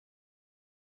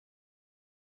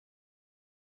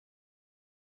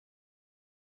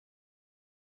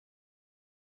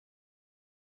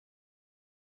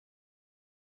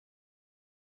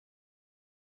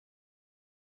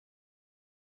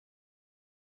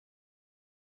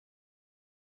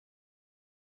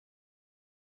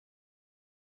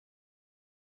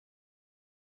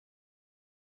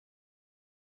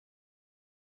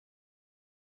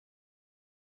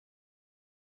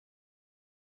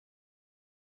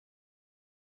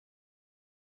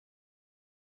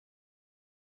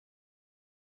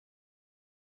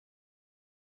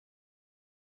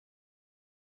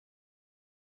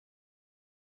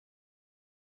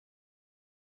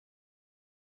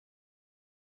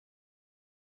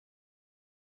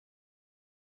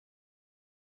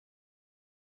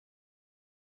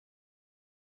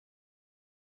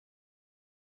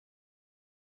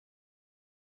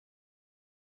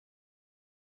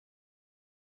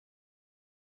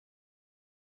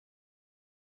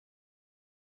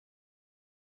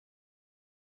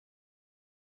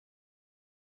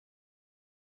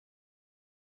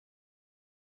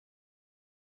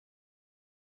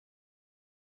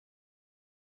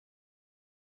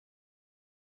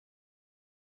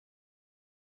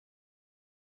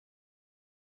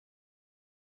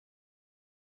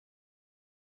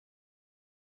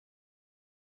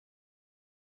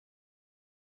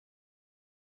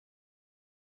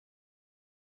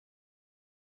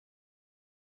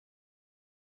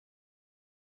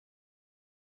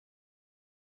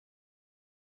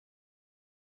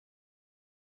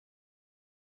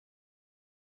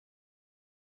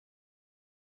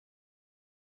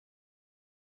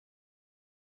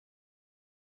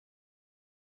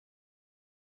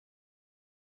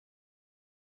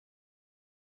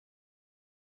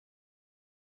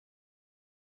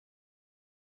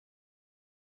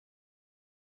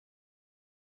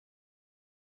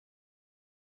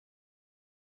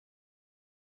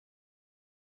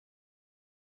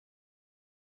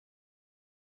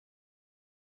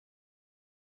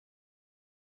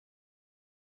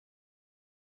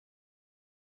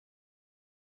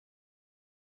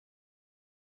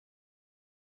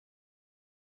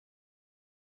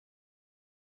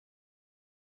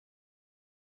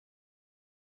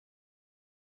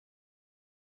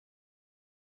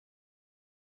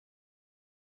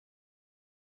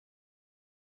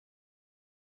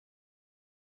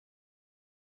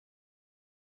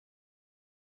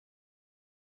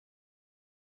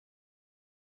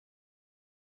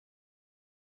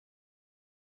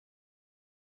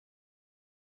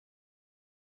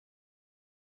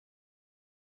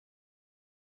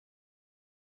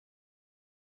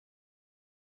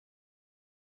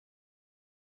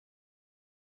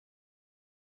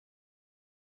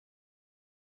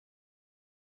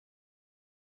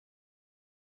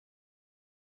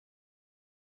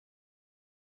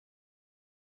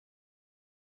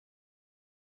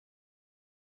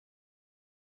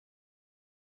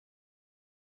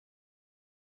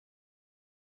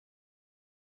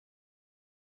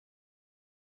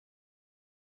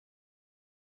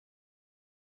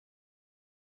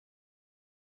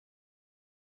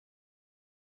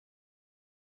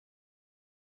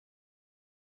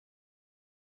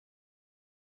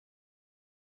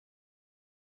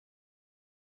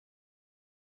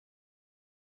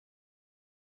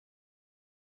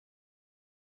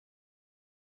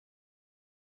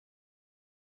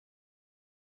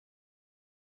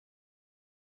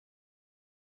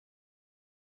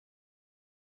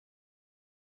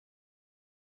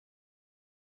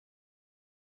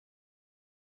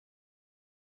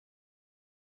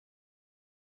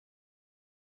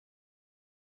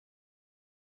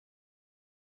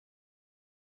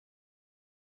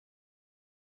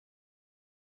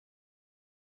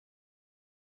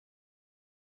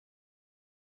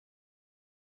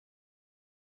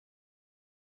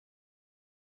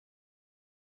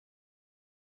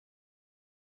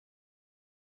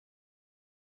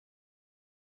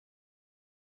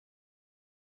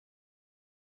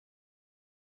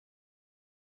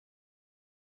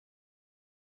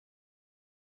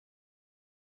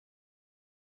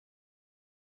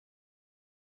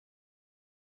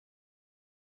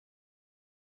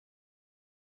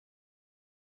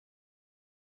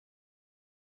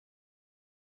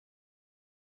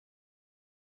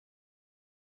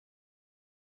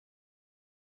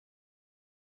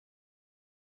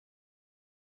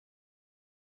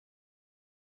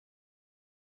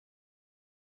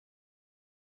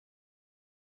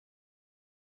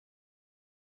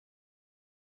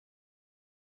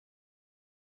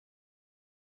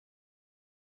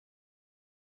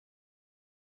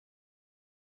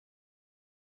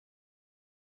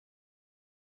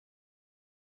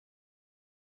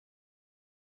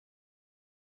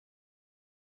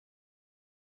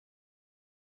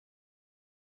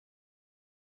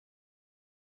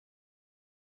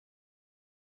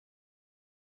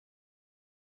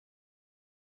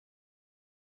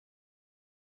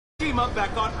Zima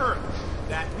back on Earth.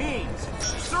 That means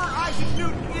Sir Isaac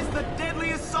Newton is the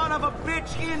deadliest son of a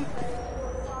bitch in...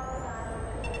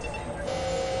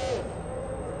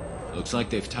 Looks like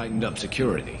they've tightened up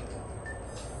security.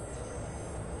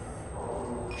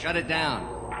 Shut it down.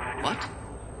 What?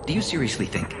 Do you seriously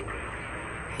think?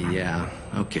 Yeah,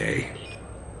 okay.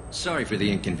 Sorry for the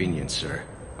inconvenience, sir.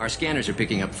 Our scanners are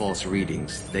picking up false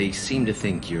readings. They seem to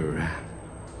think you're...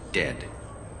 dead.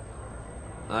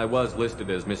 I was listed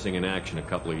as missing in action a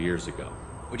couple of years ago.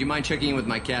 Would you mind checking in with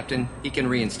my captain? He can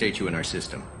reinstate you in our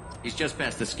system. He's just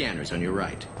past the scanners on your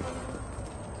right.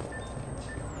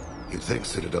 You'd think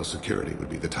Citadel security would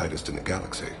be the tightest in the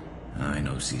galaxy. I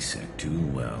know C-Sec too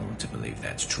well to believe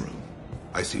that's true.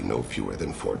 I see no fewer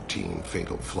than 14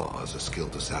 fatal flaws a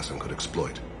skilled assassin could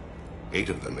exploit. 8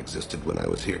 of them existed when I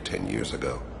was here 10 years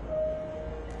ago.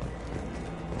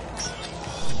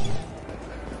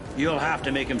 You'll have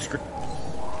to make him scream.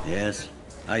 Yes,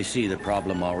 I see the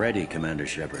problem already, Commander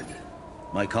Shepard.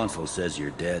 My console says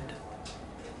you're dead.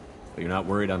 You're not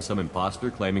worried I'm some imposter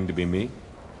claiming to be me?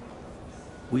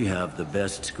 We have the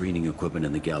best screening equipment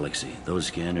in the galaxy. Those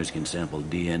scanners can sample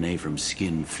DNA from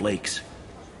skin flakes.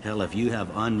 Hell, if you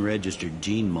have unregistered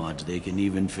gene mods, they can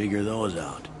even figure those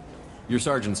out. Your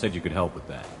sergeant said you could help with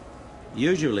that.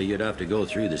 Usually you'd have to go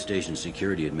through the Station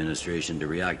Security Administration to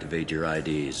reactivate your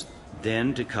IDs.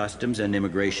 Then to Customs and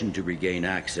Immigration to regain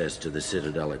access to the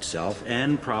Citadel itself,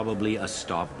 and probably a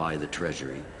stop by the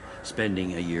Treasury.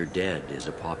 Spending a year dead is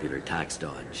a popular tax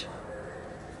dodge.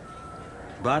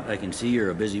 But I can see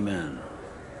you're a busy man.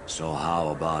 So how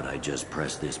about I just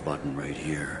press this button right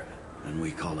here, and we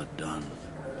call it done?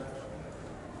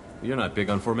 You're not big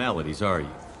on formalities, are you?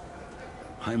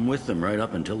 I'm with them right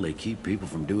up until they keep people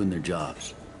from doing their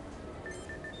jobs.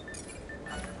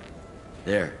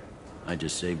 There. I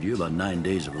just saved you about 9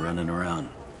 days of running around.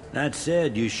 That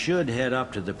said, you should head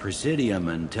up to the Presidium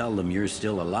and tell them you're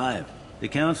still alive. The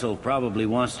Council probably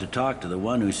wants to talk to the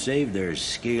one who saved their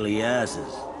scaly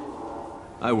asses.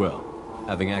 I will.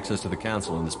 Having access to the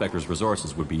Council and the Spectre's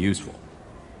resources would be useful.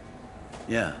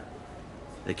 Yeah.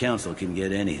 The Council can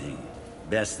get anything.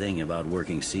 Best thing about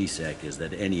working C-Sec is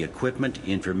that any equipment,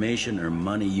 information, or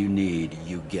money you need,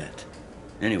 you get.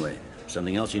 Anyway,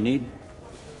 something else you need?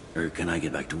 Or can I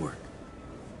get back to work?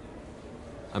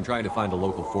 I'm trying to find a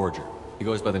local forger. He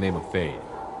goes by the name of Fade.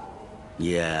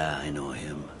 Yeah, I know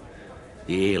him.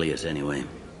 The alias, anyway.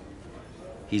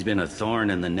 He's been a thorn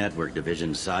in the network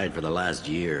division's side for the last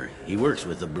year. He works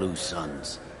with the Blue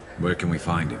Suns. Where can we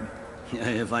find him? Yeah,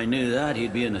 if I knew that,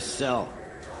 he'd be in a cell.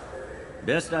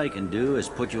 Best I can do is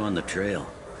put you on the trail.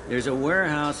 There's a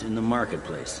warehouse in the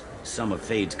marketplace. Some of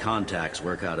Fade's contacts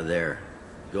work out of there.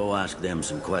 Go ask them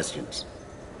some questions.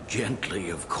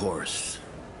 Gently, of course.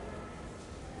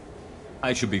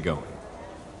 I should be going.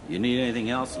 You need anything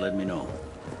else, let me know.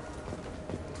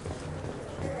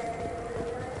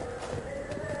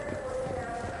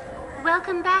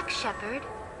 Welcome back, Shepard.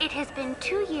 It has been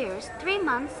 2 years, 3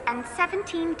 months, and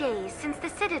 17 days since the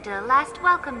Citadel last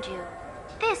welcomed you.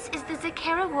 This is the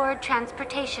Zakera Ward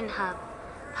Transportation Hub.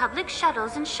 Public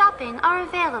shuttles and shopping are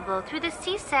available through the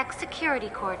C-Sec security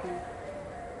cordon.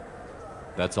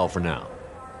 That's all for now.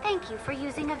 Thank you for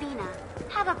using Avina.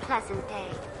 Have a pleasant day.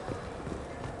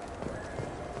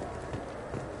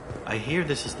 I hear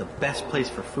this is the best place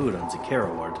for food on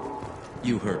Zakera Ward.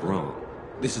 You heard wrong.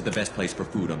 This is the best place for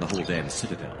food on the whole damn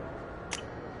Citadel.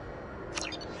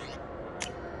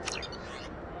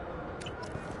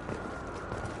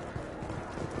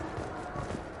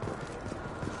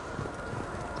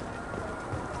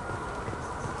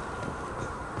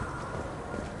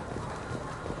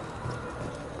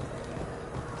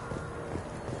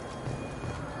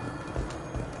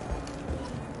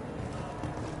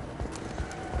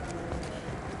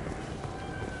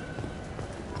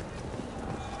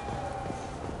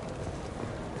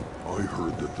 I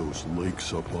heard that those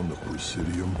lakes up on the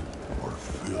Presidium are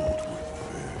filled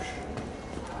with fish.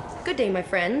 Good day, my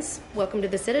friends. Welcome to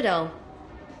the Citadel.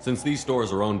 Since these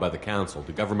stores are owned by the Council,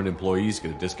 do government employees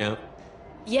get a discount?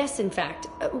 Yes, in fact.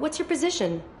 What's your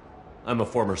position? I'm a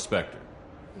former Spectre.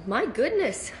 My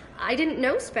goodness. I didn't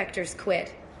know Spectres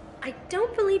quit. I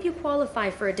don't believe you qualify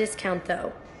for a discount,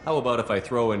 though. How about if I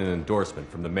throw in an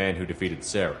endorsement from the man who defeated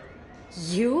Sarah?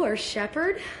 You are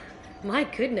Shepard? My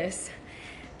goodness.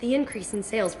 The increase in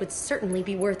sales would certainly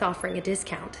be worth offering a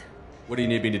discount. What do you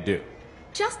need me to do?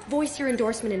 Just voice your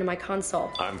endorsement into my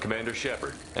console. I'm Commander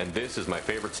Shepard, and this is my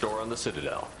favorite store on the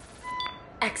Citadel.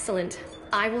 Excellent.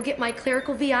 I will get my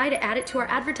clerical VI to add it to our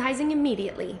advertising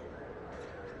immediately.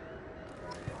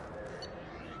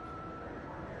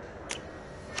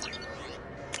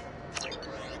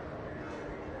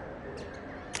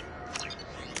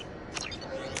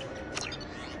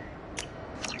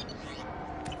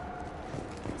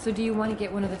 So do you want to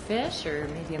get one of the fish, or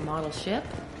maybe a model ship?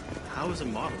 How is a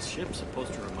model ship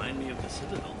supposed to remind me of the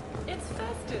Citadel? It's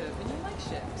festive, and you like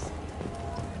ships.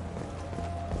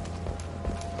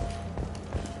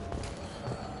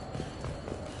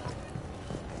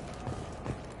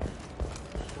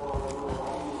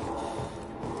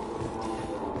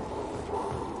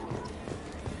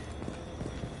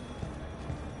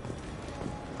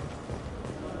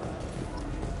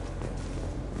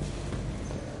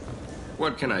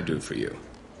 What can I do for you?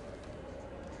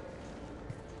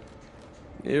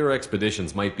 Your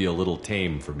expeditions might be a little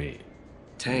tame for me.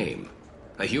 Tame?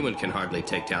 A human can hardly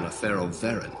take down a Thero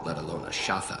Varen, let alone a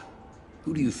Shatha.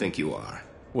 Who do you think you are?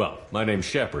 Well, my name's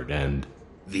Shepard, and...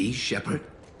 The Shepard?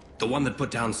 The one that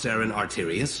put down Saren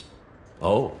Arterius?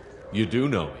 Oh, you do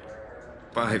know me.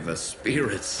 By the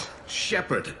spirits.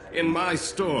 Shepard, in my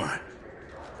store.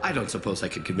 I don't suppose I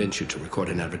could convince you to record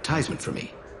an advertisement for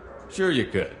me. Sure you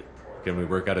could. Can we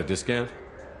work out a discount?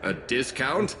 A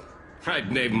discount?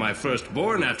 I'd name my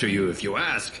firstborn after you if you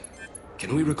ask.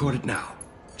 Can we record it now?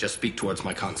 Just speak towards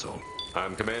my console.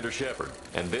 I'm Commander Shepard,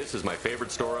 and this is my favorite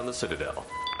store on the Citadel.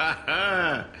 Ha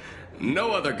ha!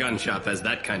 No other gun shop has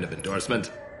that kind of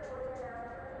endorsement.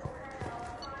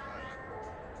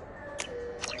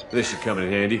 This should come in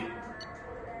handy.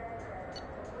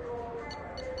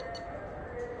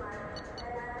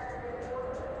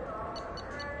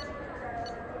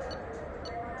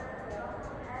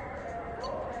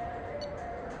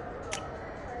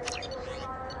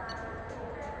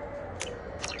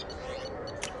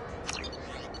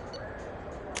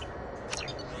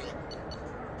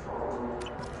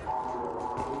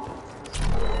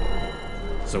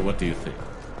 So what do you think?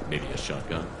 Maybe a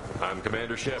shotgun? I'm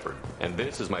Commander Shepard, and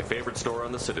this is my favorite store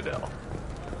on the Citadel.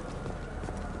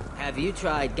 Have you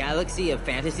tried Galaxy of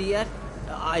Fantasy yet?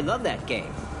 I love that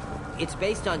game. It's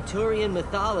based on Turian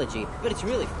mythology, but it's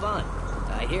really fun.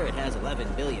 I hear it has 11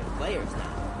 billion players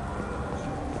now.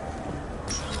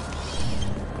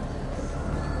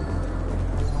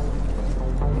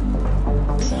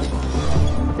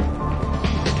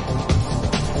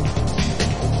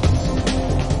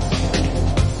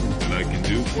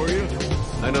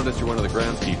 I noticed you're one of the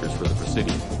groundskeepers for the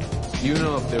Presidium. Do you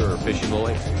know if there are fish in the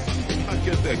lake? I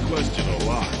get that question a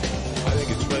lot. I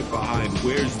think it's right behind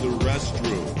where's the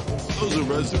restroom. Those are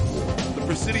reservoirs, the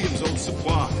Presidium's own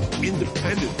supply,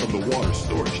 independent from the water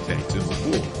storage tanks in the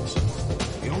pools.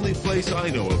 The only place I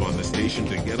know of on the station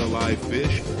to get a live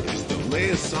fish is the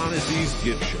Leia Sonazy's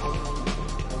gift shop.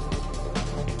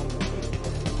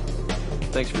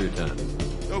 Thanks for your time.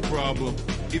 No problem.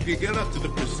 If you get up to the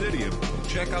Presidium,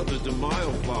 check out the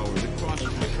DeMaio flowers across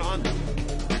from the condo.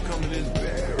 They're coming in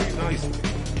very nicely.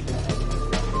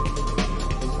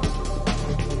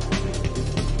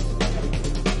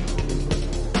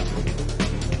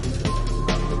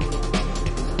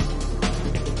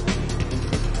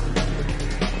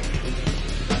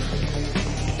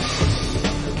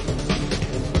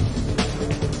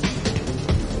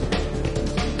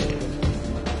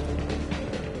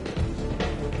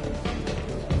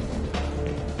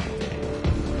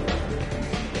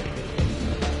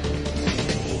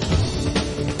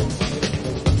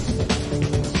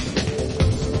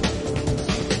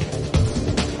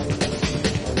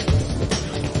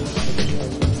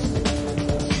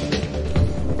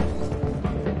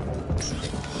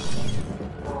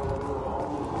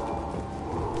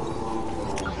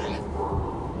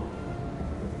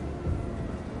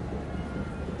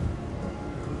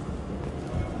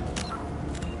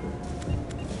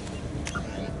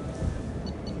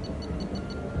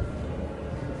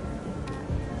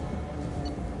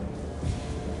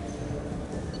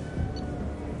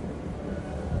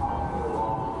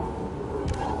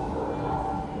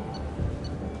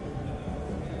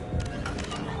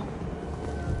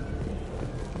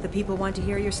 People want to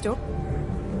hear your story.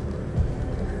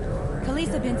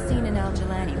 Khaleesa been seen in Al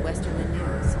Jalani, Westerland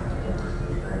News.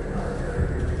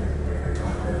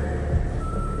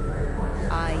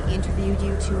 I interviewed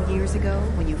you 2 years ago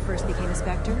when you first became a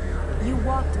Spectre. You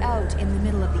walked out in the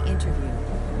middle of the interview.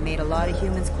 Made a lot of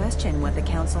humans question what the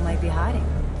Council might be hiding.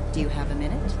 Do you have a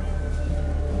minute?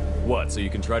 What, so you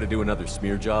can try to do another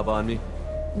smear job on me?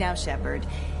 Now, Shepard,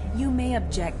 you may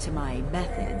object to my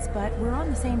methods, but we're on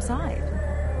the same side.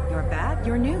 Your bat,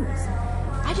 your news.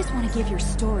 I just want to give your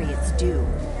story its due.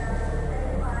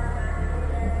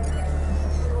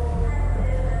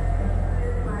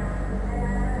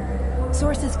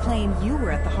 Sources claim you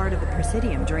were at the heart of the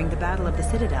Presidium during the Battle of the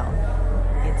Citadel.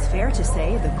 It's fair to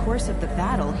say the course of the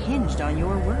battle hinged on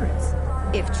your words.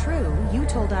 If true, you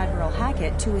told Admiral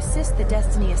Hackett to assist the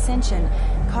Destiny Ascension,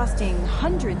 costing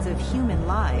hundreds of human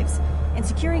lives, and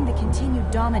securing the continued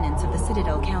dominance of the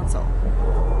Citadel Council.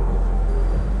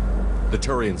 The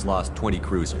Turians lost 20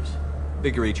 cruisers.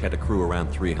 Figure each had a crew around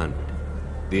 300.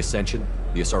 The Ascension,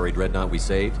 the Asari dreadnought we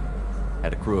saved,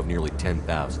 had a crew of nearly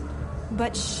 10,000.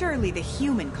 But surely the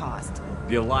human cost.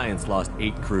 The Alliance lost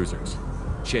 8 cruisers.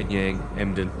 Shenyang,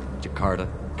 Emden, Jakarta,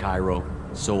 Cairo,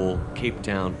 Seoul, Cape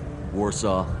Town,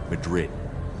 Warsaw, Madrid.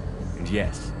 And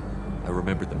yes, I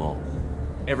remembered them all.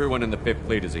 Everyone in the Fifth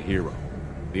Fleet is a hero.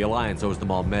 The Alliance owes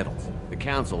them all medals. The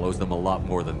Council owes them a lot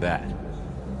more than that.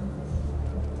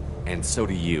 And so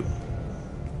do you.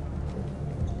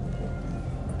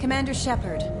 Commander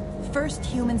Shepard, first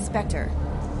human Spectre.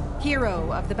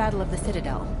 Hero of the Battle of the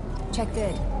Citadel. Check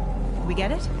good. We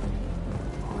get it?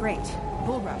 Great.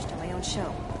 Bull rushed on my own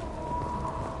show.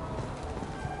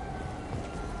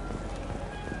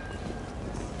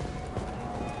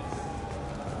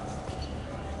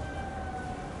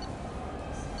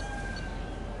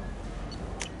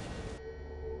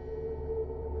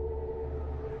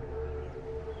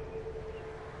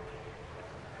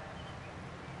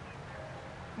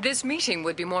 This meeting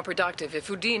would be more productive if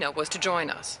Udina was to join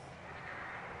us.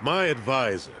 My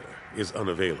advisor is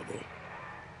unavailable.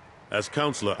 As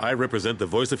Counselor, I represent the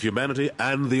voice of humanity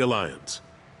and the Alliance.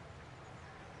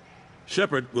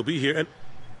 Shepard will be here and...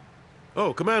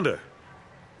 Oh, Commander.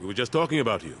 We were just talking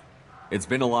about you. It's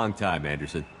been a long time,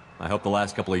 Anderson. I hope the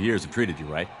last couple of years have treated you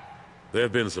right. There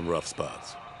have been some rough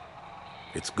spots.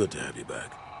 It's good to have you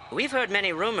back. We've heard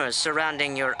many rumors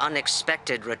surrounding your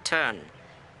unexpected return.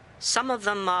 Some of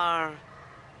them are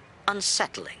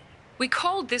unsettling. We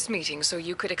called this meeting so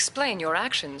you could explain your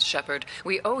actions, Shepard.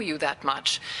 We owe you that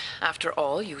much. After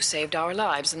all, you saved our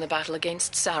lives in the battle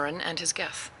against Saren and his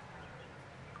Geth.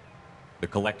 The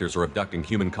Collectors are abducting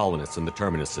human colonists in the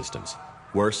Terminus systems.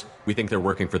 Worse, we think they're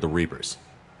working for the Reapers.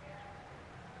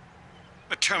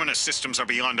 The Terminus systems are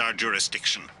beyond our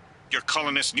jurisdiction. Your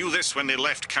colonists knew this when they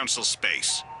left Council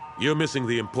space. You're missing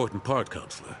the important part,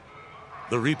 Counselor.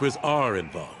 The Reapers are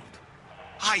involved.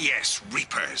 Ah yes,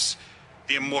 Reapers.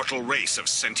 The immortal race of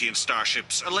sentient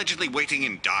starships allegedly waiting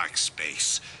in dark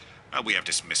space. We have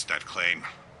dismissed that claim.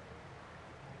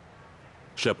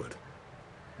 Shepard,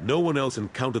 no one else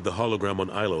encountered the hologram on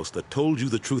Ilos that told you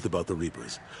the truth about the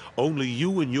Reapers. Only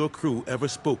you and your crew ever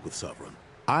spoke with Sovereign.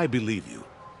 I believe you.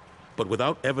 But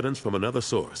without evidence from another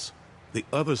source, the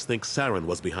others think Saren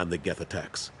was behind the Geth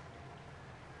attacks.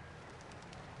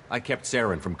 I kept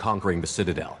Saren from conquering the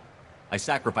Citadel. I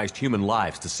sacrificed human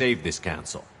lives to save this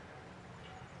council.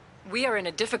 We are in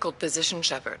a difficult position,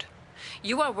 Shepard.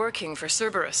 You are working for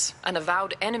Cerberus, an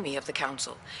avowed enemy of the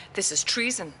Council. This is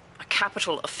treason, a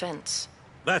capital offense.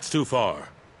 That's too far.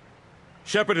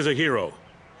 Shepard is a hero.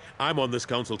 I'm on this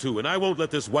council too, and I won't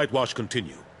let this whitewash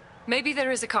continue. Maybe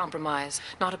there is a compromise.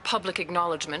 Not a public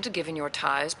acknowledgement given your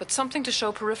ties, but something to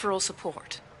show peripheral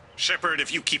support. Shepard,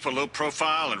 if you keep a low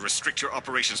profile and restrict your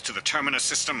operations to the Terminus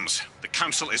systems, the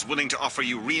Council is willing to offer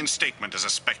you reinstatement as a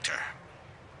Spectre.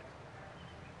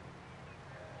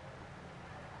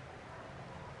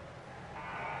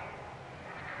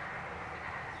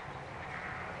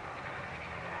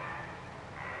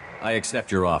 I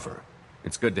accept your offer.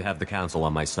 It's good to have the Council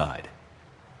on my side.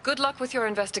 Good luck with your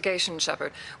investigation,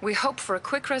 Shepard. We hope for a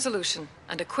quick resolution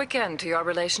and a quick end to your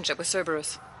relationship with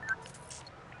Cerberus.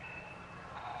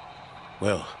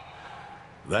 Well,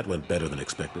 that went better than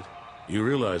expected. You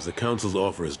realize the Council's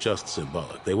offer is just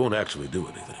symbolic. They won't actually do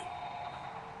anything.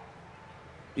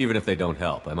 Even if they don't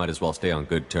help, I might as well stay on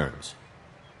good terms.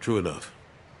 True enough.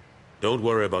 Don't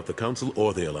worry about the Council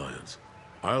or the Alliance.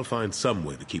 I'll find some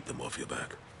way to keep them off your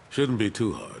back. Shouldn't be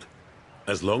too hard.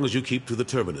 As long as you keep to the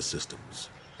Terminus systems.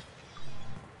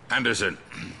 Anderson,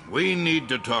 we need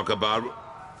to talk about...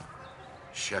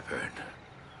 Shepard.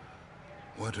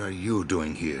 What are you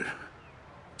doing here?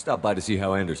 Stopped by to see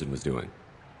how Anderson was doing.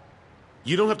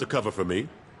 You don't have to cover for me.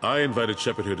 I invited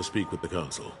Shepard here to speak with the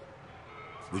Council.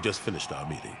 We just finished our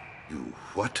meeting. You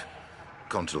what?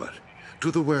 Counselor,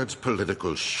 do the words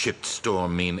political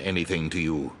shitstorm mean anything to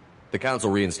you? The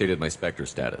Council reinstated my Spectre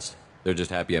status. They're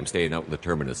just happy I'm staying out in the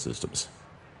Terminus systems.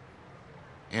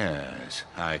 Yes,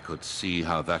 I could see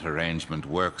how that arrangement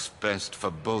works best for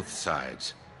both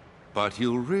sides. But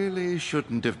you really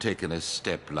shouldn't have taken a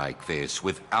step like this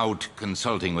without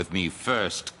consulting with me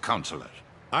first, Counselor.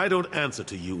 I don't answer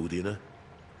to you, Udina.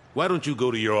 Why don't you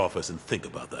go to your office and think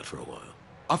about that for a while?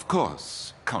 Of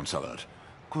course, Counselor.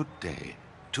 Good day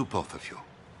to both of you.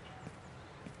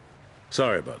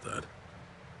 Sorry about that.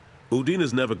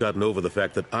 Udina's never gotten over the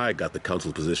fact that I got the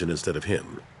Council position instead of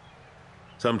him.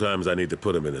 Sometimes I need to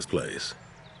put him in his place.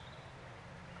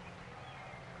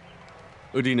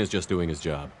 Udina's just doing his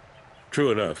job.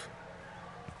 True enough.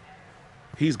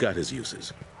 he's got his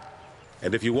uses.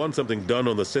 And if you want something done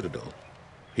on the Citadel,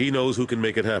 he knows who can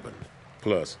make it happen.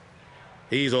 Plus,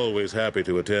 he's always happy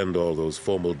to attend all those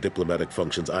formal diplomatic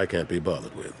functions I can't be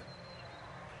bothered with.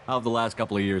 How have the last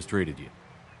couple of years treated you?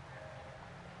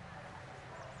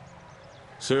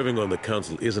 Serving on the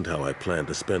Council isn't how I plan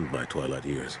to spend my twilight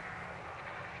years.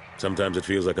 Sometimes it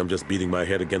feels like I'm just beating my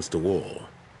head against a wall.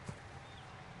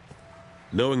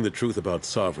 Knowing the truth about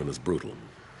Sovereign is brutal.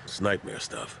 It's nightmare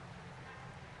stuff.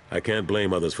 I can't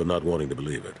blame others for not wanting to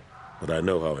believe it, but I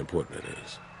know how important it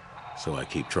is. So I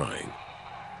keep trying.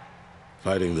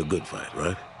 Fighting the good fight,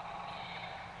 right?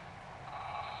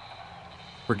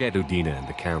 Forget Udina and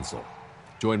the Council.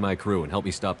 Join my crew and help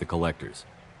me stop the Collectors.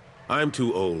 I'm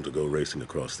too old to go racing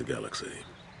across the galaxy.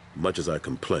 Much as I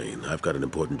complain, I've got an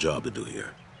important job to do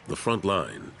here. The front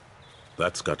line.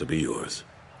 That's got to be yours.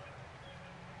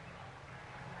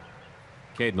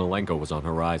 Cade Nolenko was on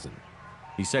Horizon.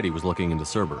 He said he was looking into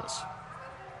Cerberus.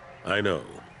 I know.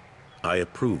 I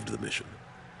approved the mission.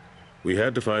 We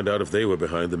had to find out if they were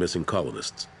behind the missing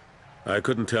colonists. I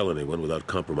couldn't tell anyone without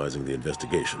compromising the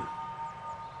investigation.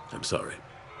 I'm sorry.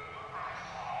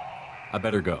 I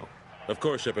better go. Of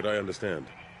course, Shepard, I understand.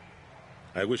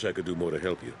 I wish I could do more to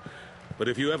help you. But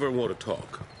if you ever want to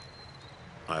talk,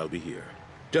 I'll be here.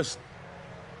 Just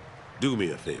do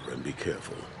me a favor and be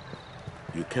careful.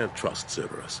 You can't trust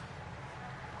Cerberus.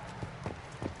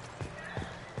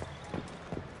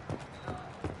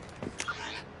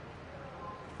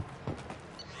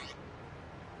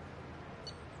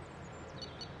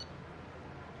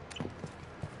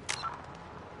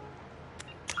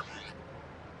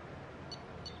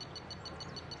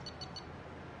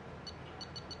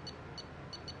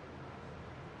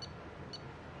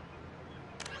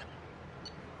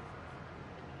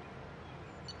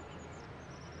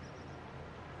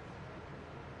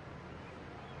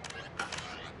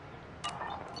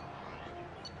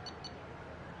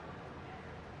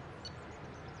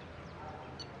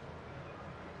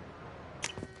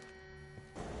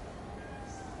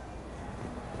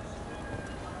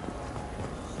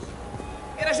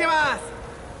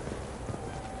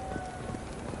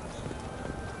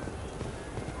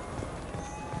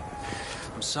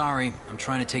 I'm sorry. I'm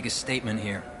trying to take a statement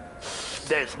here.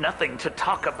 There's nothing to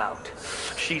talk about.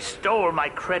 She stole my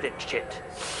credit chit.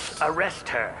 Arrest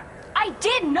her. I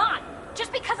did not!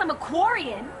 Just because I'm a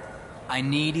Quarian. I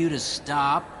need you to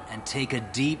stop and take a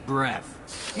deep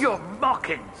breath. You're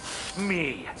mocking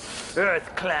me,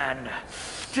 Earth Clan.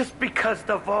 Just because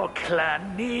the Vol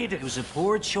Clan need... It was a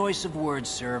poor choice of words,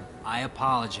 sir. I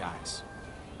apologize.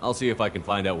 I'll see if I can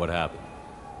find out what happened.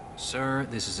 Sir,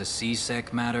 this is a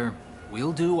C-Sec matter.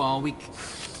 We'll do all we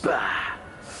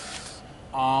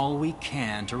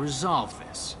can to resolve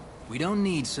this. We don't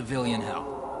need civilian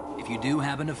help. If you do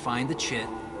happen to find the chit,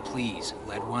 please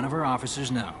let one of our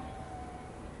officers know.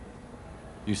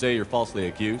 You say you're falsely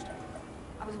accused?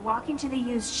 I was walking to the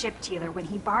used ship dealer when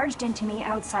he barged into me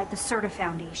outside the Serta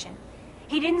Foundation.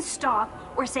 He didn't stop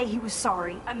or say he was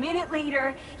sorry. A minute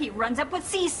later, he runs up with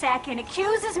C-Sec and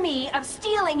accuses me of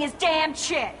stealing his damn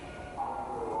chit.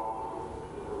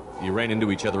 You ran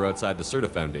into each other outside the Serta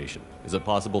Foundation. Is it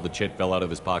possible the chit fell out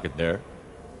of his pocket there?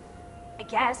 I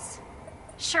guess.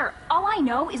 Sure, all I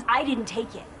know is I didn't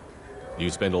take it.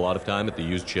 You spend a lot of time at the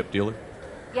used ship dealer?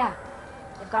 Yeah,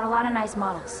 they've got a lot of nice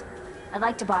models. I'd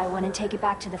like to buy one and take it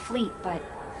back to the fleet, but...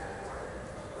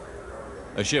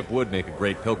 A ship would make a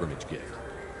great pilgrimage gift.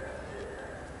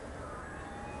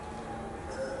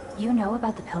 You know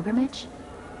about the pilgrimage?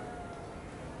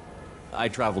 I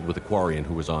traveled with a Quarian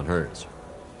who was on hers.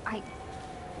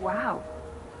 Wow.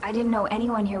 I didn't know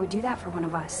anyone here would do that for one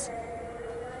of us.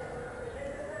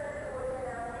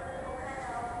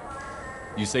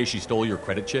 You say she stole your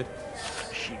credit chit?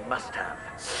 She must have.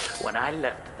 When I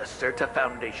left the Serta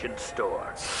Foundation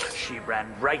store, she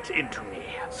ran right into me.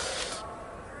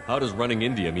 How does running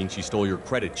India mean she stole your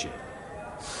credit chit?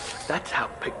 That's how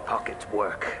pickpockets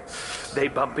work. They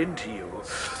bump into you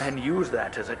and use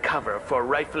that as a cover for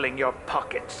rifling your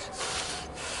pockets.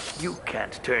 You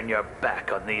can't turn your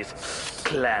back on these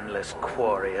clanless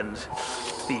Quarians.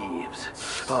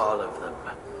 Thieves, all of them.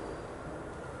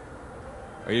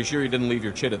 Are you sure you didn't leave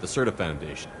your chit at the Serta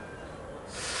Foundation?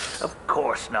 Of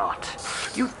course not.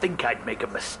 You think I'd make a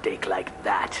mistake like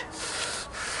that?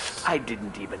 I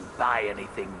didn't even buy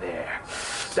anything there.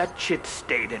 That chit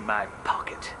stayed in my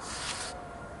pocket.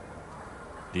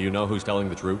 Do you know who's telling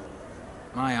the truth?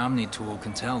 My Omni tool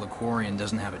can tell the Quarian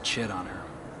doesn't have a chit on her.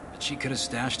 But she could have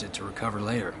stashed it to recover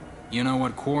later. You know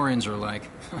what Quarians are like.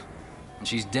 And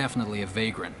she's definitely a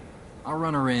vagrant. I'll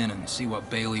run her in and see what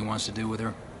Bailey wants to do with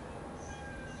her.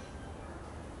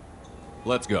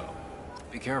 Let's go.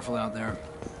 Be careful out there.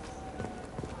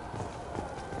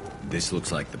 This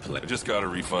looks like the I place. just got a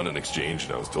refund and exchange,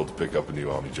 and I was told to pick up a new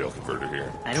Omni-Gel converter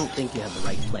here. I don't think you have the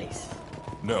right place.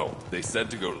 No, they said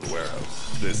to go to the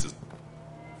warehouse. This is...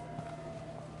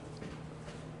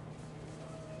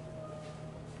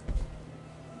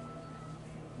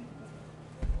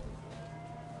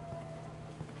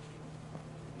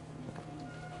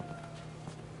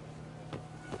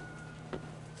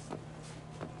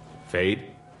 Fade?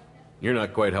 You're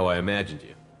not quite how I imagined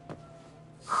you.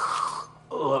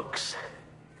 Looks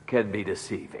can be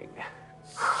deceiving.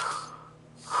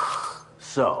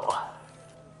 So,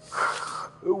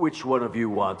 which one of you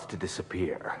wants to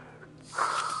disappear?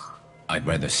 I'd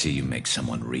rather see you make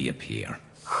someone reappear.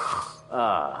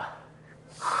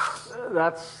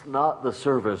 That's not the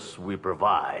service we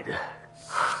provide.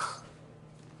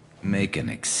 Make an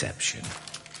exception.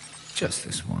 Just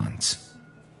this once.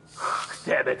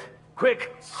 Damn it.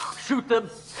 Quick! Shoot them!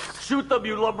 Shoot them,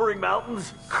 you lumbering mountains!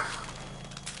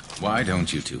 Why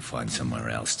don't you two find somewhere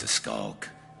else to skulk?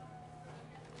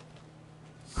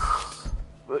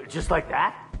 Just like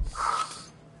that?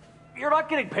 You're not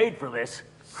getting paid for this.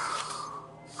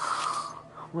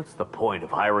 What's the point of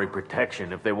hiring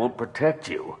protection if they won't protect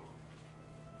you?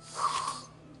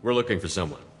 We're looking for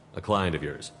someone. A client of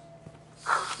yours.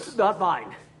 Not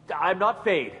mine. I'm not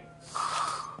Fade.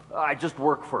 I just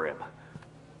work for him.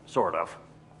 Sort of.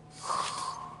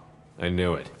 I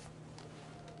knew it.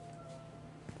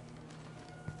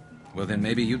 Well, then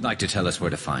maybe you'd like to tell us where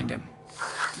to find him.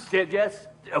 Yes,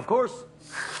 of course.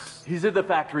 He's in the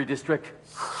factory district.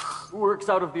 Works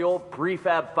out of the old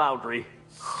prefab foundry.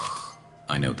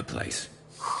 I know the place.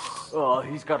 Oh,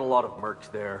 he's got a lot of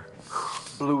mercs there.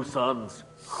 Blue Suns.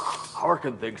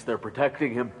 Harkin thinks they're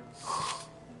protecting him.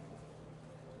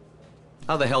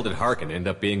 How the hell did Harkin end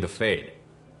up being the Fade?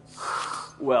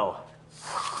 Well,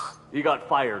 he got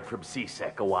fired from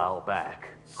CSEC a while back.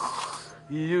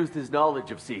 He used his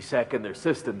knowledge of CSEC and their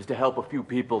systems to help a few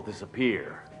people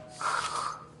disappear.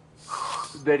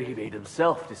 Then he made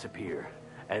himself disappear,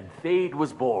 and Fade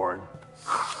was born,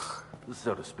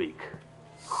 so to speak.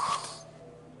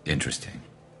 Interesting.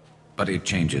 But it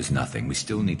changes nothing. We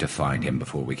still need to find him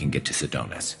before we can get to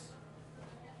Sedonis.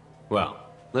 Well,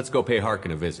 let's go pay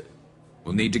Harkin a visit.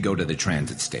 We'll need to go to the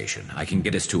transit station. I can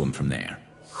get us to him from there.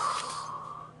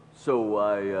 So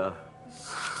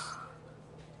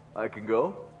I can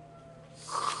go?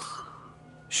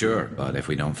 Sure, but if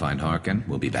we don't find Harkin,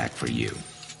 we'll be back for you.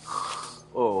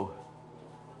 Oh,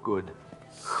 good.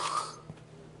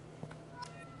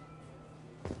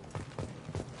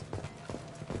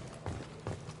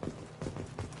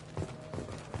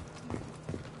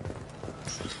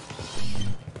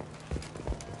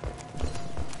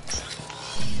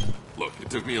 Look, it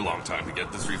took me a long time to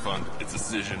get this refund. It's a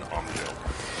decision on the hill.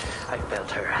 I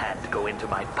felt her hand go into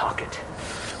my pocket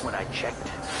when I checked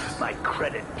my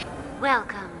credit.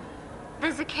 Welcome. The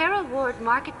Zakera Ward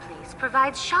Marketplace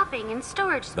provides shopping and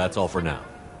storage space. That's all for now.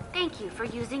 Thank you for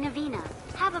using Avina.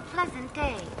 Have a pleasant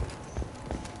day.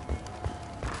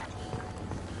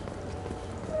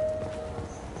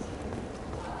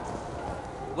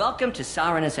 Welcome to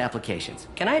Sarenus Applications.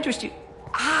 Can I interest you?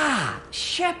 Ah,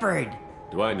 Shepard!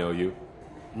 Do I know you?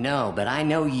 No, but I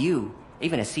know you.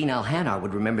 Even a senile Hanar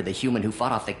would remember the human who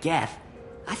fought off the Geth.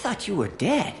 I thought you were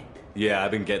dead. Yeah,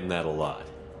 I've been getting that a lot.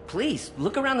 Please,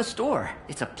 look around the store.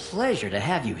 It's a pleasure to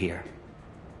have you here.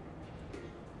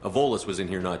 Avolis was in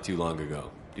here not too long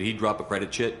ago. Did he drop a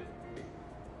credit chit?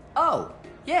 Oh,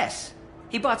 yes.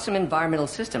 He bought some environmental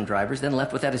system drivers, then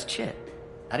left without his chit.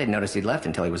 I didn't notice he'd left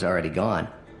until he was already gone.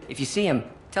 If you see him,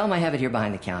 tell him I have it here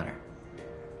behind the counter.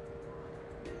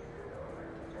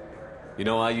 You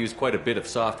know, I use quite a bit of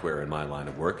software in my line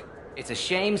of work. It's a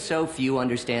shame so few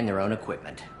understand their own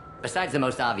equipment. Besides the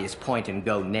most obvious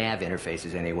point-and-go nav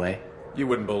interfaces, anyway. You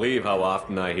wouldn't believe how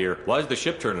often I hear, "Why's the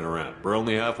ship turning around? We're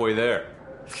only halfway there."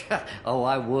 Oh,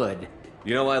 I would.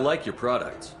 You know, I like your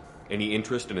products. Any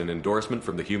interest in an endorsement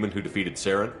from the human who defeated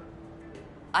Saren?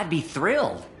 I'd be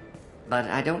thrilled. But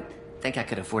I don't think I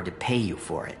could afford to pay you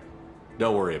for it.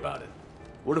 Don't worry about it.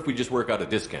 What if we just work out a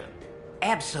discount?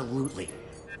 Absolutely.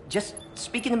 Just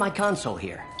speak into my console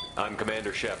here. I'm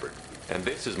Commander Shepard, and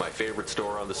this is my favorite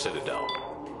store on the Citadel.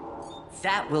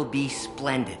 That will be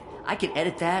splendid. I can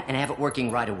edit that and have it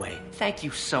working right away. Thank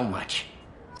you so much.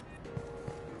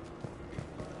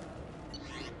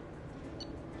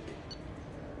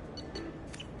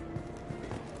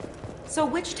 So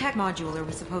which tech module are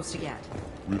we supposed to get?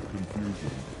 With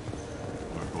confusion.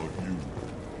 I thought you...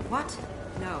 What?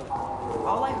 No.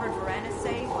 All I heard Varanus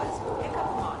say was, pick up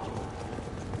the module.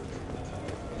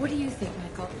 What do you think,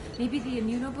 Michael? Maybe the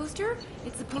immunobooster?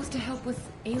 It's supposed to help with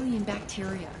alien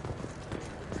bacteria.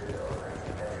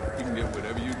 You can get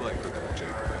whatever you like for that, Jake.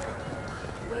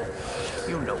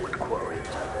 You know what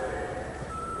Quarians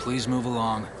are. Please move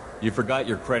along. You forgot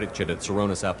your credit kit at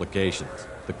Saronis Applications.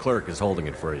 The clerk is holding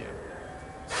it for you.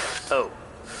 Oh.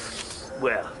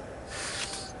 Well.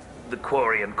 The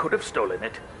Quarian could have stolen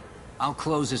it. I'll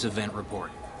close this event report,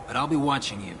 but I'll be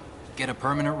watching you. Get a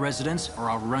permanent residence, or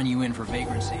I'll run you in for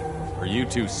vagrancy. Are you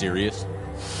two serious?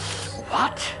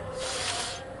 What?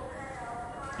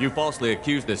 You falsely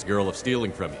accused this girl of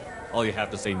stealing from you. All you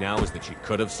have to say now is that she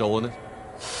could have stolen it?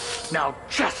 Now,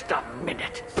 just a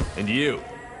minute. And you?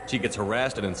 She gets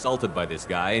harassed and insulted by this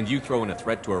guy, and you throw in a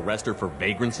threat to arrest her for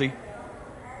vagrancy?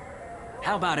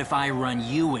 How about if I run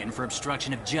you in for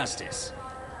obstruction of justice?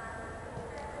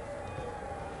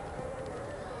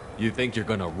 You think you're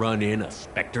gonna run in a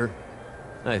Spectre?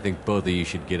 I think both of you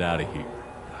should get out of here.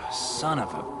 Son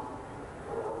of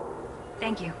a...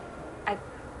 Thank you.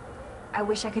 I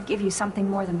wish I could give you something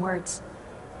more than words.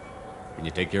 Can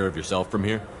you take care of yourself from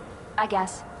here? I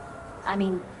guess. I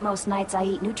mean, most nights I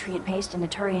eat nutrient paste in a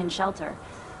Turian shelter,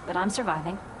 but I'm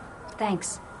surviving.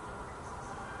 Thanks.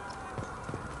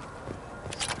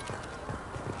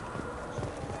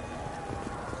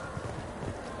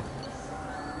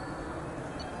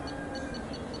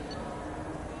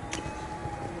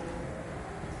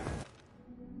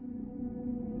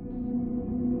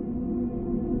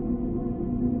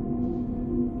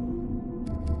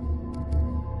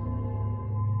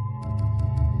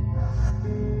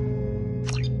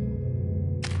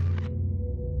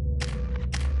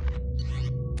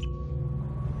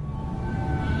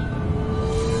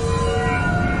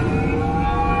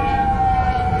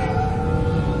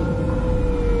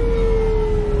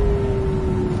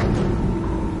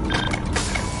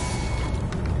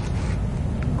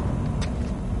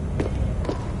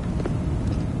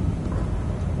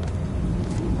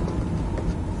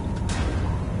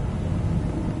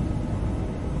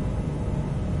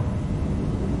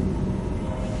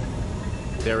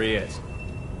 There he is.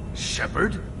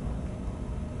 Shepard?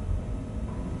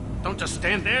 Don't just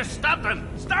stand there. Stop them!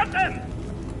 Stop them!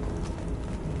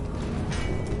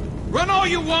 Run all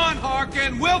you want,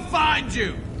 Harkin. We'll find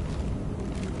you.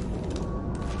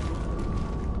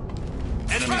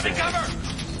 Enemies in cover!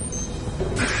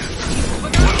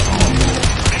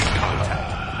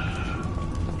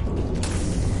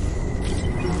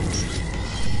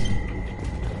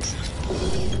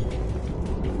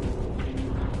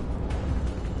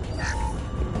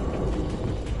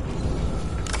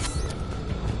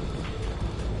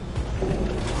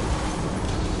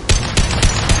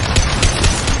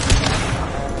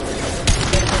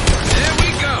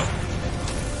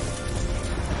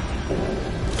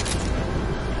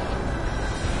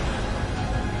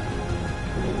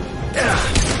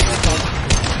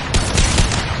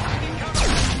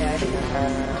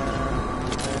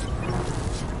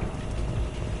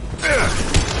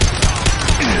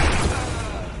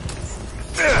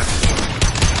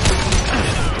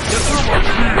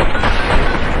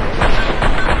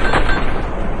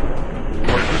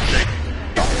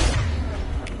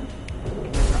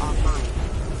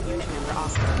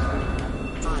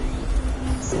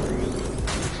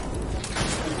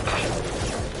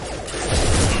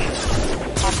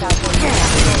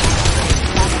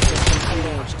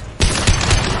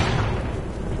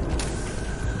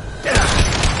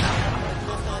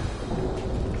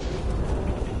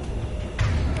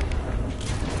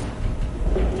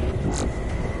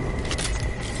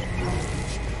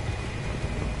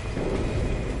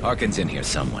 Harkin's in here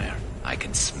somewhere. I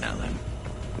can smell him.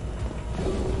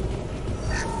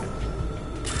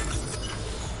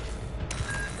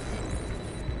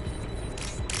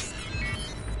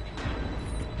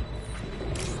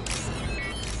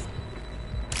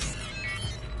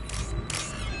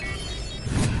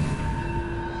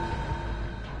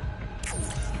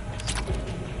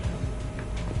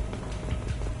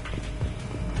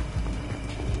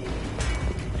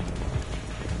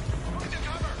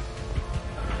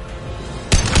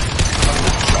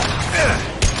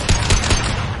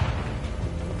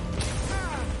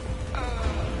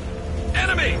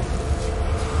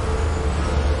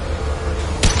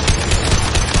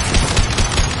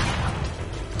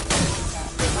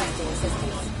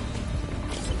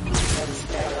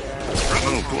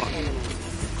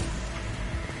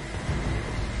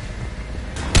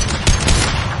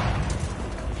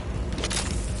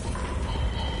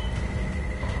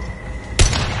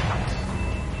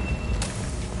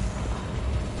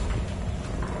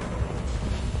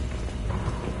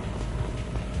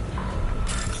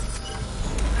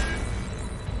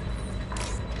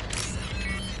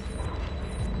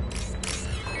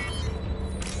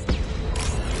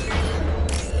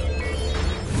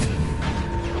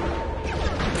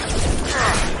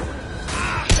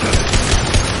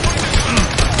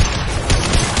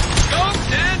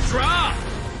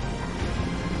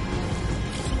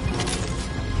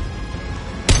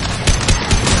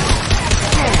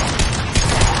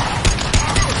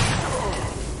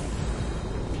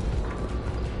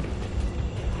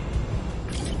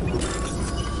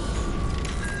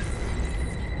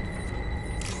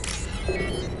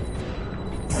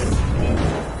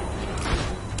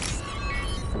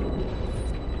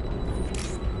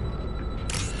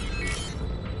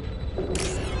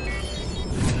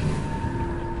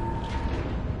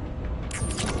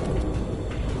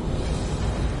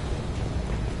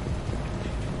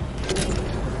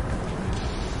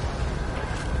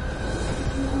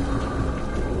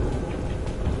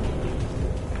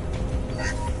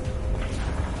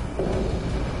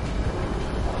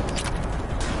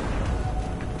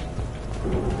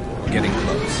 Getting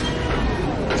close.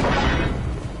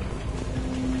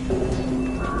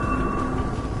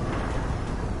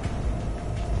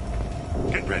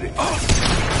 Get ready.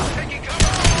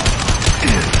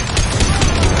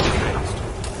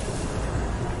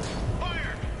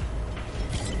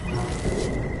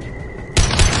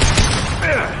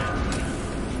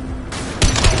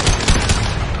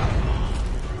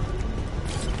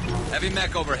 Heavy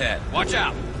mech overhead. Watch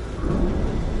out!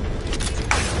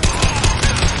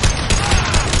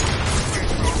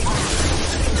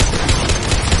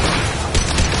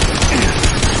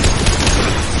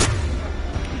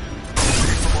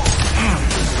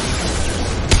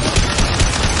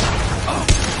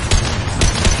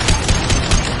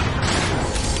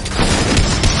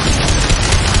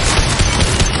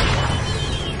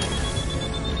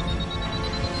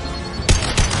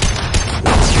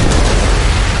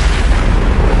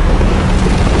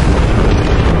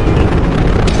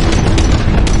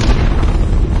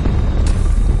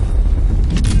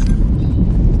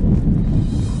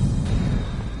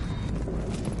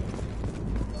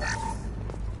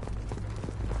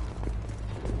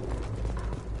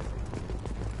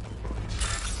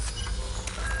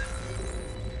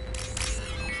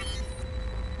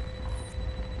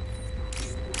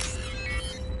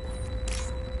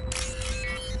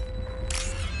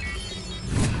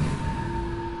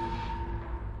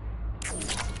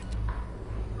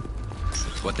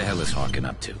 What the hell is Harkin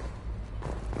up to?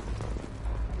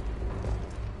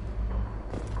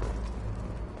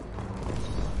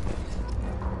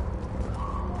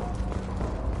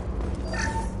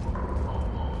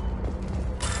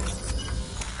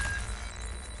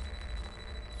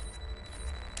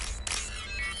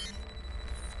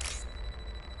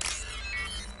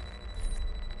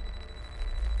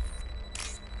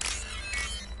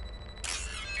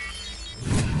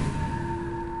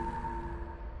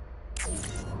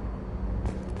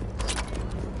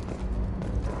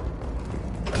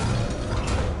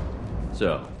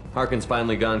 So, Harkin's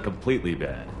finally gone completely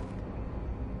bad.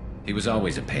 He was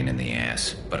always a pain in the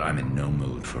ass, but I'm in no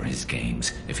mood for his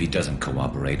games. If he doesn't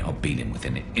cooperate, I'll beat him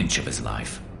within an inch of his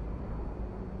life.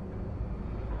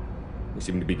 We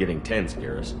seem to be getting tense,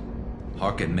 Garrus.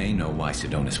 Harkin may know why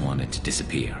Sidonis wanted to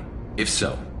disappear. If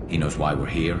so, he knows why we're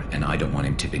here, and I don't want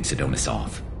him tipping Sidonis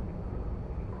off.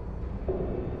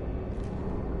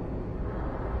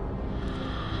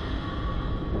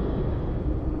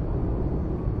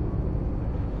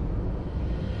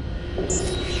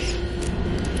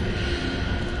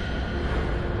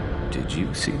 Did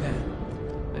you see that?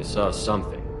 I saw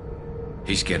something.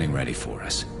 He's getting ready for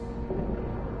us.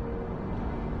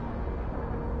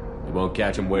 We won't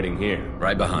catch him waiting here.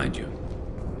 Right behind you.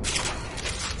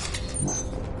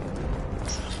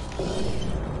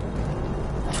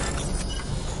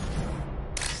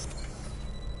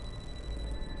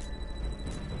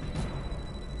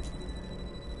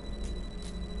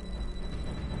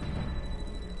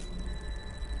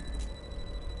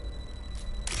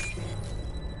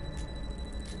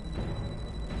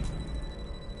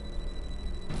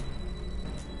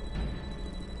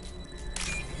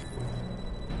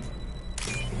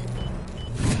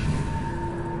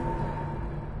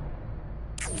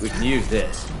 We can use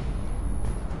this.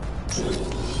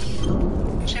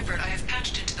 Shepard, I have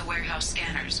patched into the warehouse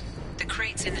scanners. The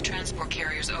crates in the transport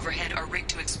carriers overhead are rigged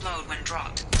to explode when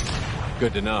dropped.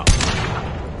 Good to know.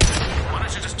 Why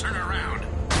don't you just turn around?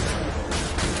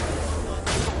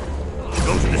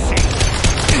 Go to the scene.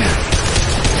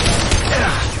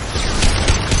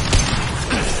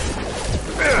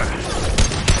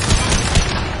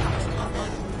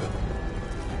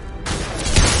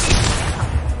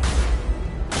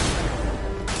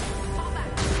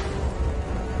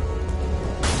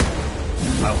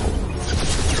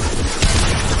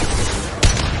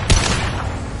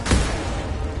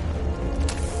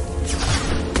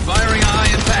 Firing eye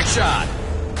impact shot.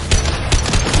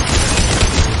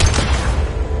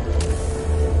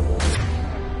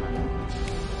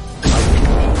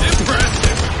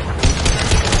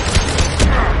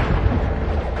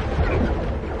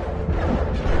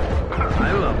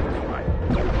 I love this fight.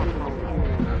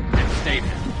 And stay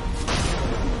there.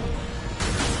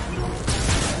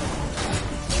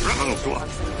 Criminal squad.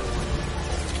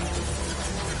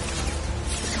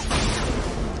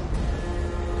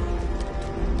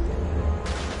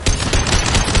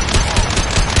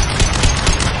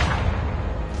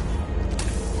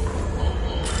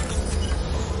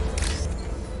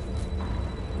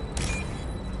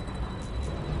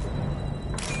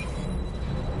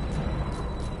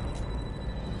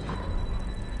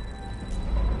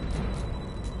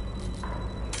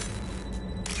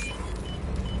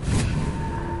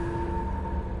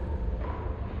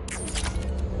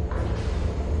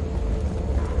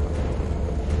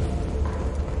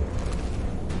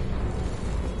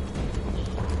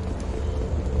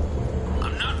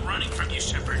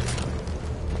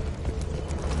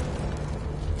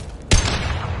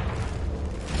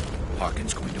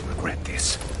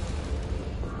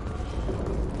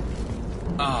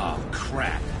 Oh,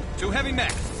 crap. 2 heavy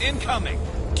mech, incoming.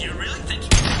 Do you really think you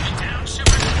can get me down, Shepard?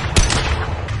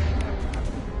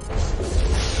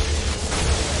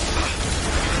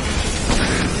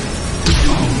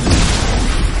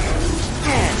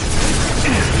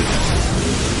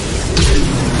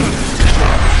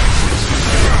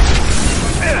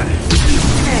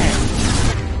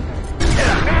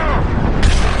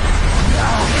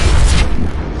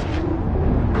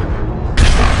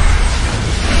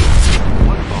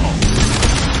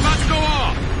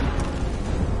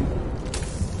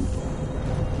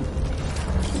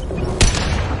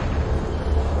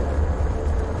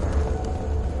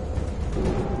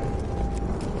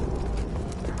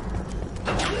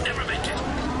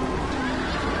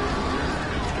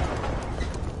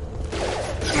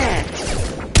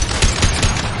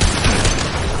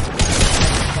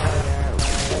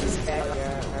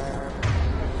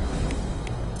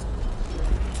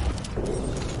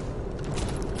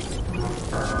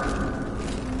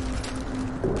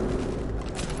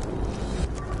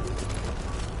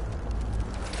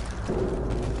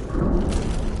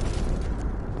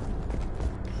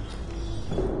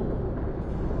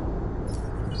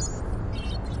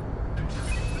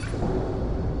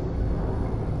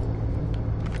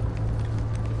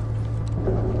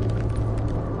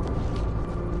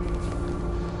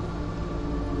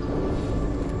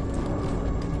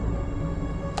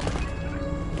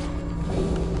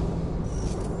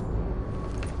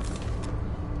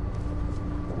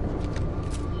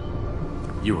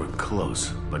 You were close,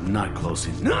 but not close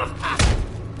enough.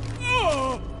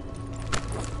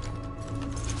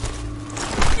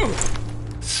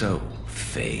 So,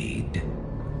 Fade.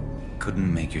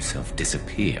 Couldn't make yourself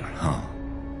disappear, huh?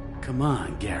 Come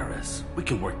on, Garrus. We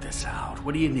can work this out.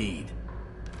 What do you need?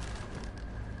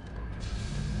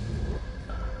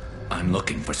 I'm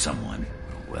looking for someone.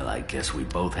 Well, I guess we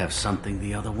both have something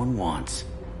the other one wants.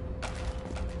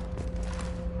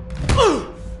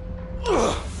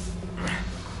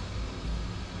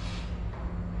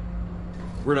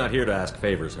 We're not here to ask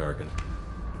favors, Harkin.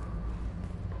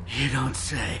 You don't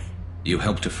say. You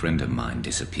helped a friend of mine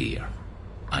disappear.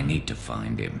 I need to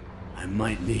find him. I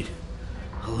might need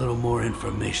a little more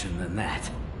information than that.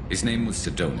 His name was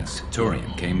Sidonus.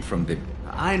 Turian came from the...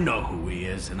 I know who he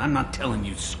is, and I'm not telling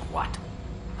you squat.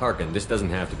 Harkin, this doesn't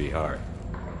have to be hard.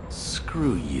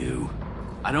 Screw you.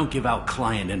 I don't give out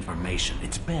client information.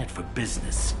 It's bad for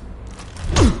business.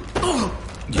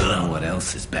 You know what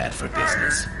else is bad for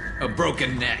business? A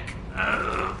broken neck.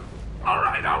 All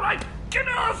right. Get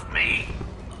off me!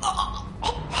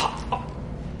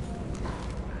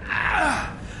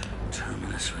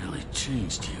 Terminus really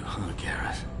changed you, huh,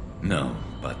 Garrus? No,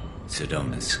 but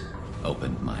Sidonus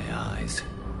opened my eyes.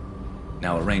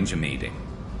 Now arrange a meeting.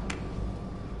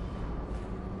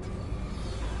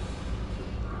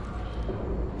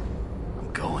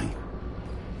 I'm going.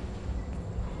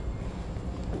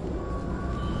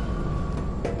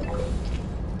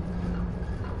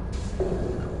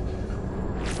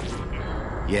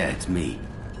 Yeah, it's me.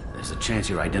 There's a chance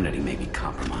your identity may be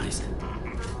compromised.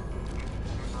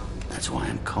 That's why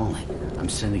I'm calling. I'm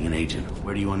sending an agent.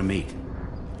 Where do you want to meet?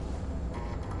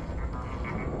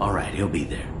 All right, he'll be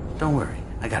there. Don't worry,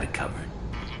 I got it covered.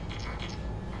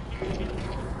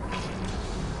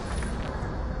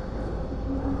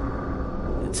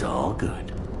 It's all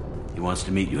good. He wants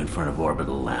to meet you in front of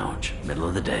Orbital Lounge, middle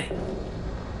of the day.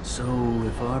 So,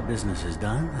 if our business is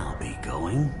done, I'll be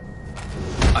going.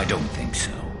 I don't think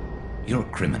so. You're a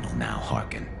criminal now,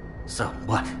 Harkin. So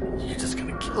what? You're just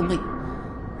gonna kill me?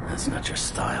 That's not your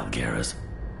style, Garrus.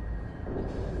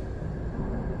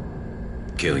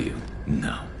 Kill you?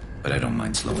 No. But I don't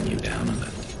mind slowing you down a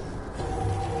little.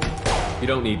 You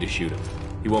don't need to shoot him.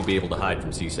 He won't be able to hide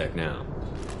from C-Sec now.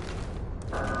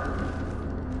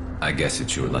 I guess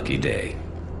it's your lucky day.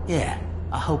 Yeah,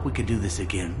 I hope we can do this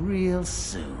again real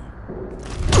soon.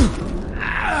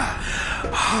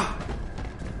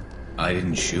 I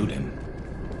didn't shoot him.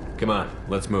 Come on,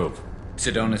 let's move.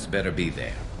 Sidonus better be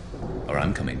there, or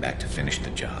I'm coming back to finish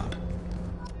the job.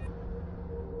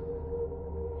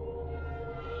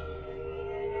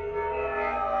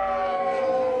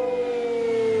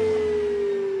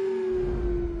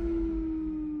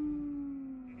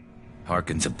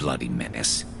 Harkin's a bloody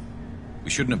menace. We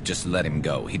shouldn't have just let him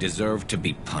go. He deserved to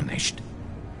be punished.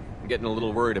 I'm getting a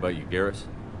little worried about you, Garrus.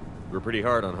 We're pretty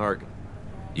hard on Harkin.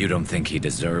 You don't think he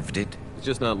deserved it? He's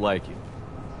just not like you.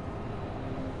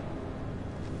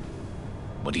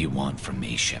 What do you want from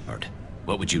me, Shepard?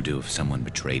 What would you do if someone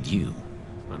betrayed you?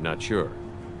 I'm not sure,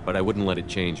 but I wouldn't let it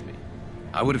change me.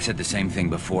 I would have said the same thing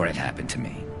before it happened to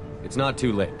me. It's not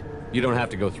too late. You don't have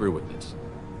to go through with this.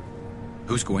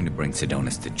 Who's going to bring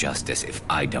Sidonis to justice if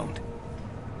I don't?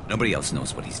 Nobody else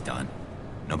knows what he's done.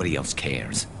 Nobody else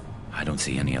cares. I don't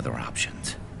see any other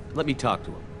options. Let me talk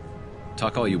to him.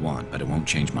 Talk all you want, but it won't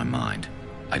change my mind.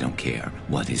 I don't care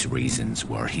what his reasons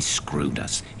were. He screwed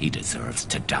us. He deserves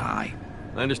to die.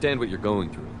 I understand what you're going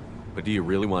through, but do you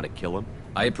really want to kill him?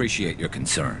 I appreciate your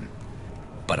concern,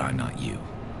 but I'm not you.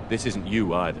 This isn't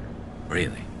you either.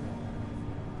 Really?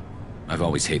 I've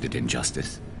always hated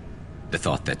injustice. The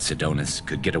thought that Sidonis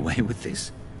could get away with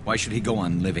this. Why should he go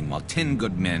on living while 10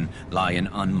 good men lie in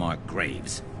unmarked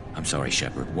graves? I'm sorry,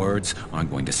 Shepard. Words aren't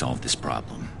going to solve this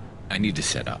problem. I need to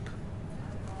set up.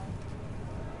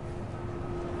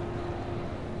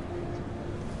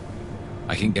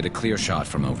 I can get a clear shot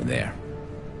from over there.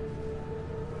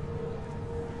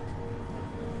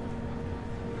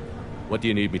 What do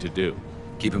you need me to do?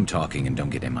 Keep him talking and don't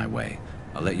get in my way.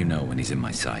 I'll let you know when he's in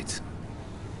my sights.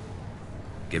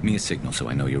 Give me a signal so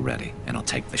I know you're ready, and I'll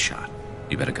take the shot.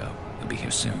 You better go. He'll be here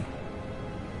soon.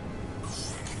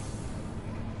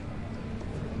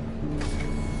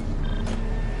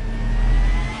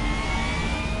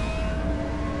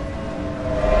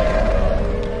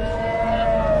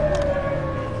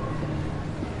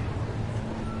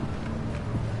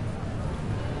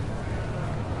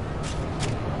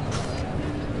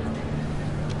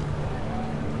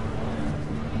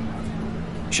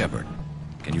 Shepard,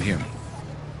 can you hear me?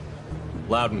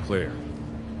 Loud and clear.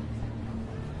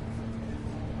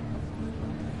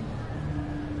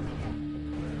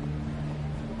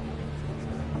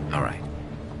 All right.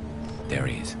 There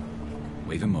he is.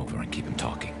 Wave him over and keep him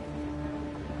talking.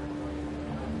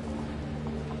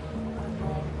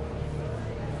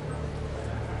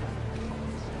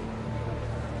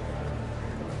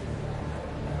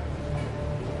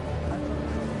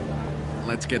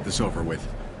 Let's get this over with.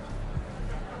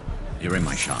 You're in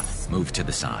my shot. Move to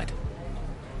the side.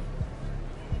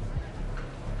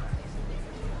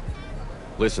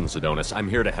 Listen, Sidonis, I'm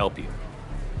here to help you.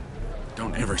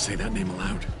 Don't ever say that name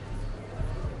aloud.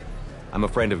 I'm a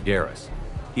friend of Garrus.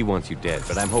 He wants you dead,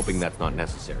 but I'm hoping that's not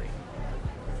necessary.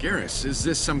 Garrus, is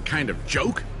this some kind of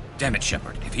joke? Damn it,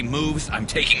 Shepard. If he moves, I'm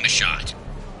taking the shot.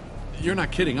 You're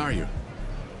not kidding, are you?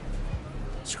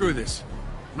 Screw this.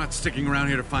 I'm not sticking around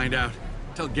here to find out.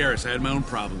 Tell Garrus I had my own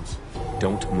problems.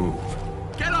 Don't move.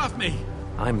 Get off me!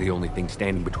 I'm the only thing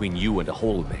standing between you and a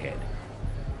hole in the head.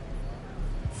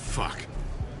 Fuck.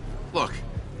 Look,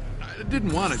 I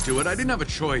didn't want to do it. I didn't have a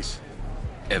choice.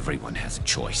 Everyone has a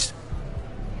choice.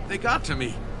 They got to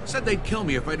me. Said they'd kill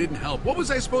me if I didn't help. What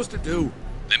was I supposed to do?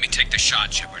 Let me take the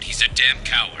shot, Shepard. He's a damn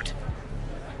coward.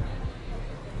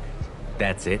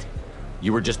 That's it?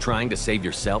 You were just trying to save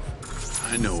yourself?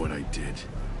 I know what I did.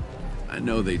 I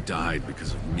know they died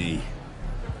because of me.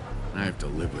 I have to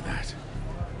live with that.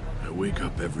 I wake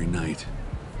up every night,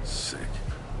 sick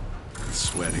and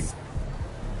sweating.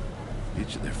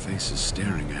 Each of their faces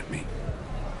staring at me,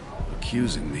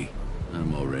 accusing me.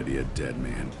 I'm already a dead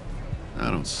man. I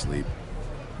don't sleep.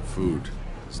 Food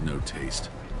has no taste.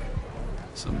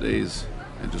 Some days,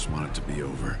 I just want it to be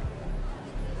over.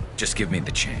 Just give me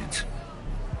the chance.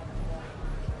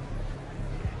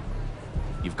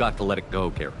 You've got to let it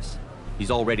go, Garrus. He's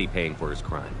already paying for his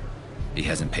crime. He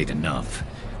hasn't paid enough.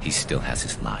 He still has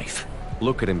his life.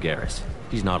 Look at him, Garrus.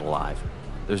 He's not alive.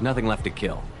 There's nothing left to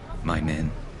kill. My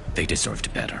men, they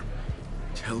deserved better.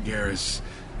 Tell Garrus...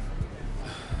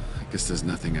 I guess there's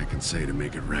nothing I can say to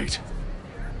make it right.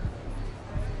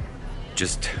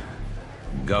 Just...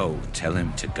 go. Tell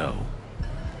him to go.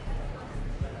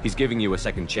 He's giving you a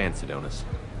second chance, Sidonis.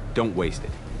 Don't waste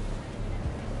it.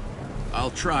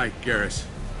 I'll try, Garrus.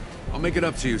 I'll make it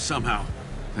up to you somehow.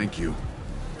 Thank you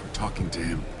for talking to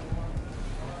him.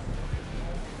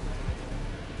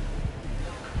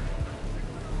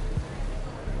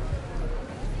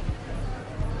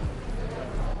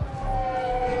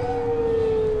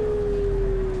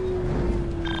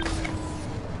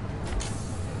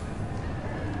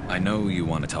 I know you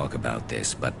want to talk about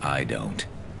this, but I don't.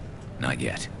 Not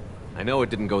yet. I know it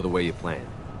didn't go the way you planned,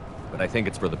 but I think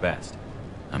it's for the best.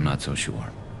 I'm not so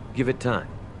sure. Give it time.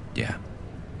 Yeah.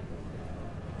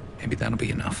 Maybe that'll be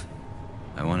enough.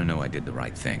 I want to know I did the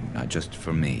right thing, not just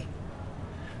for me.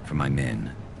 For my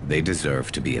men. They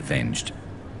deserve to be avenged.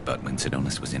 But when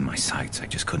Sidonis was in my sights, I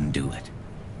just couldn't do it.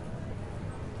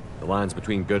 The lines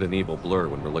between good and evil blur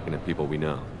when we're looking at people we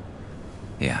know.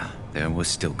 Yeah, there was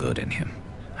still good in him.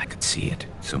 I could see it.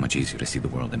 So much easier to see the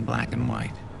world in black and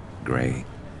white. Gray.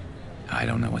 I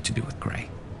don't know what to do with gray.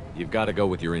 You've got to go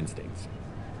with your instincts.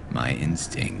 My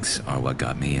instincts are what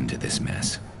got me into this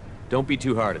mess. Don't be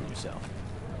too hard on yourself.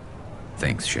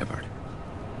 Thanks, Shepard.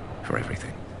 For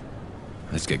everything.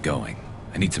 Let's get going.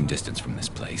 I need some distance from this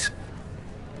place.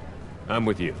 I'm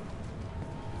with you.